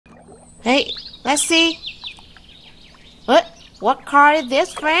Hey, let's see. What car is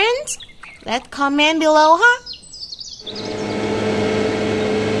this, friends? Let's comment below, huh?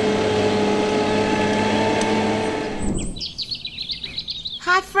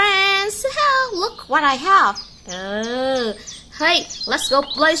 Hi, friends. Look what I have. Hey, let's go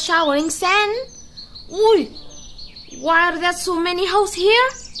play showering sand. Ui, why are there so many holes here?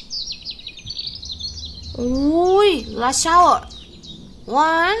 Ui, let's shower.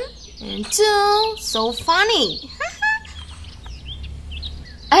 1 and 2. So funny.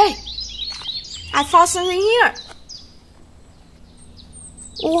 Hey, I found something here.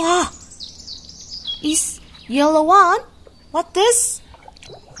 Wow, it's yellow one. What this?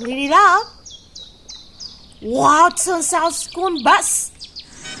 Clean it up. Wow, turns out school bus.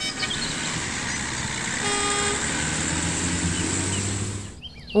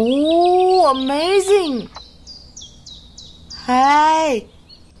 Oh, amazing. Hey,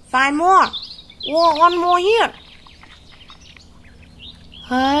 5 more. Whoa, 1 more here.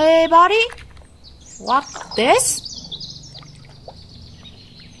 Hey, buddy. What's this?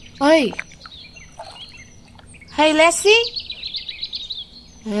 Hey, let's see.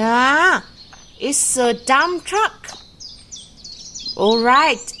 Yeah, it's a dump truck. All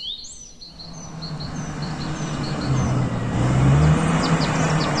right.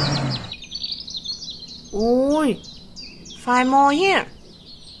 Ooh, 5 more here.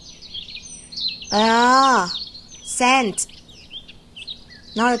 Sand.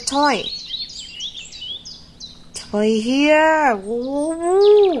 Not a toy. Toy here.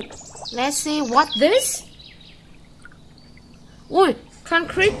 Ooh. Let's see what this. Ooh,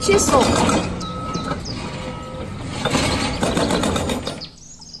 concrete chisel.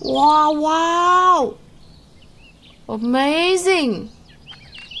 Wow. Amazing.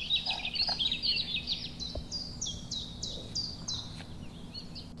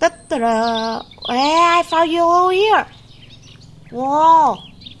 Hey, I found yellow here. Wow,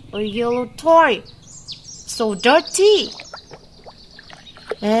 a yellow toy. So dirty.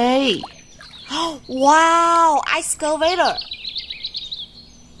 Hey. Wow, excavator.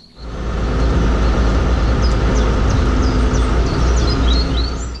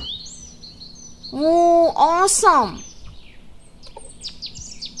 Oh, awesome.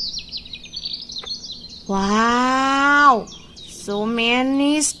 Wow. So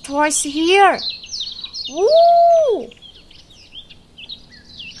many toys here. Woo!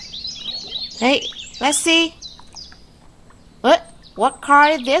 Hey, let's see. What car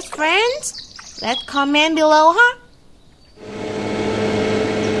is this, friends? Let's comment below, huh?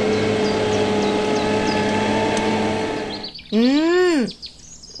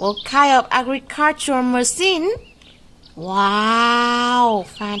 What kind of agricultural machine? Wow,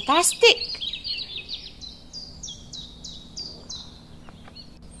 fantastic.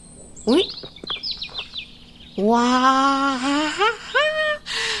 Wow,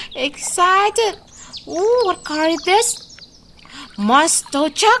 excited. Ooh, what car is this? Monster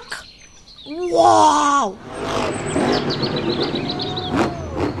truck. Wow.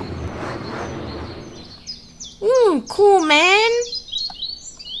 Cool, man.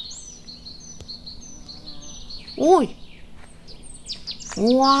 Ooh.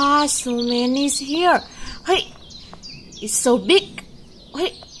 Wow, so many is here. Hey, it's so big.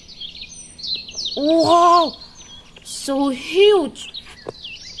 Hey. Wow, so huge.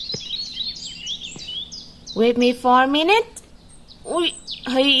 Wait me for a minute.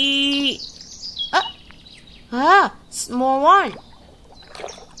 Hey. Small one.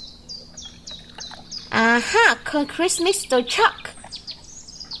 Concrete Mr. Chuck.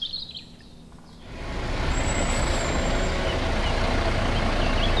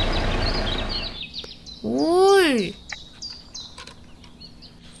 Ooh.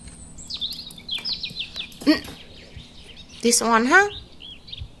 This one, huh?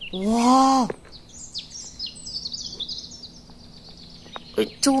 Wow.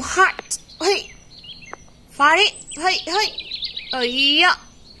 It's too hot. Hey. Find it. Hey. Yeah.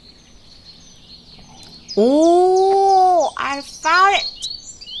 Oh, I found it.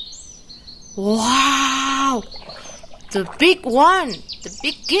 Wow. The big one. The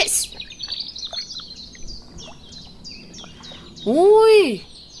biggest. Ooh.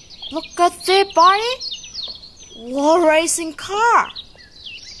 Look at that, buddy. War racing car.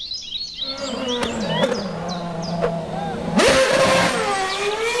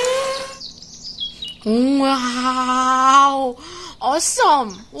 Wow,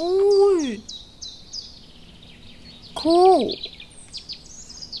 awesome. Ooh. Cool.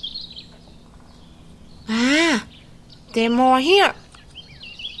 There are more here.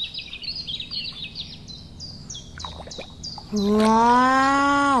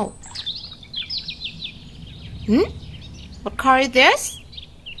 Wow. What car is this?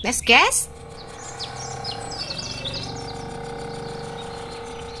 Let's guess.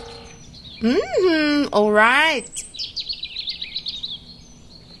 Alright.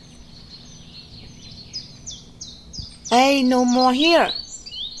 Hey, no more here.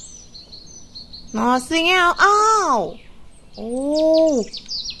 Nothing else. Ow! Oh,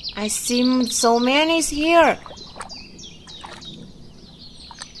 I see so many here.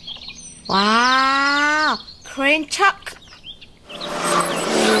 Wow, crane truck.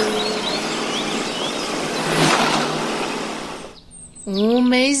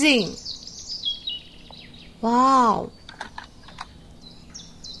 Amazing. Wow.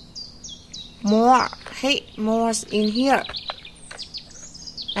 More. Hey, more's in here.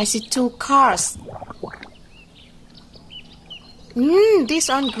 I see 2 cars. This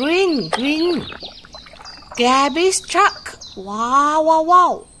one green. Gabby's truck.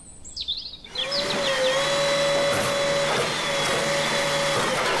 Wow.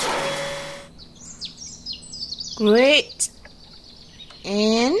 Great.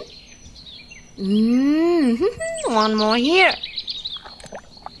 And one more here.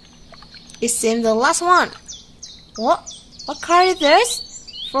 It seems the last one. What car is this?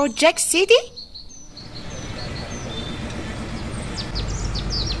 Project City?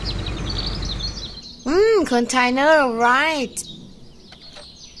 Container, right.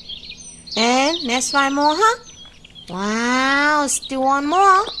 And let's find more, huh? Wow, still one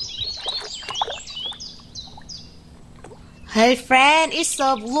more. Hey friend, it's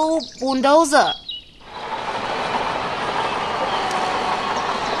a blue bulldozer.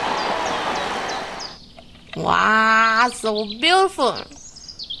 Wow, so beautiful.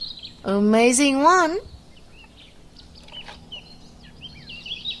 Amazing one.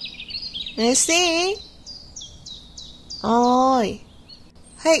 Let's see. Oh,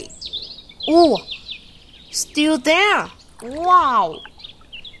 hey. Oh, still there. Wow.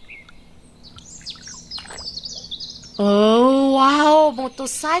 Oh, wow,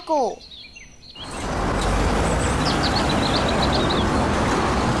 motorcycle.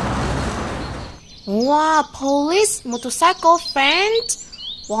 Wow, police motorcycle friend.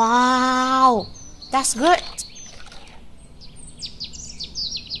 Wow, that's good.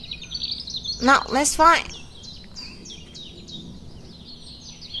 Now let's find.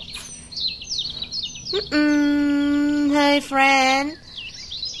 Hey friend.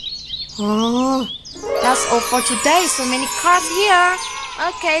 Oh, that's all for today. So many cars here.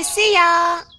 Okay, see ya.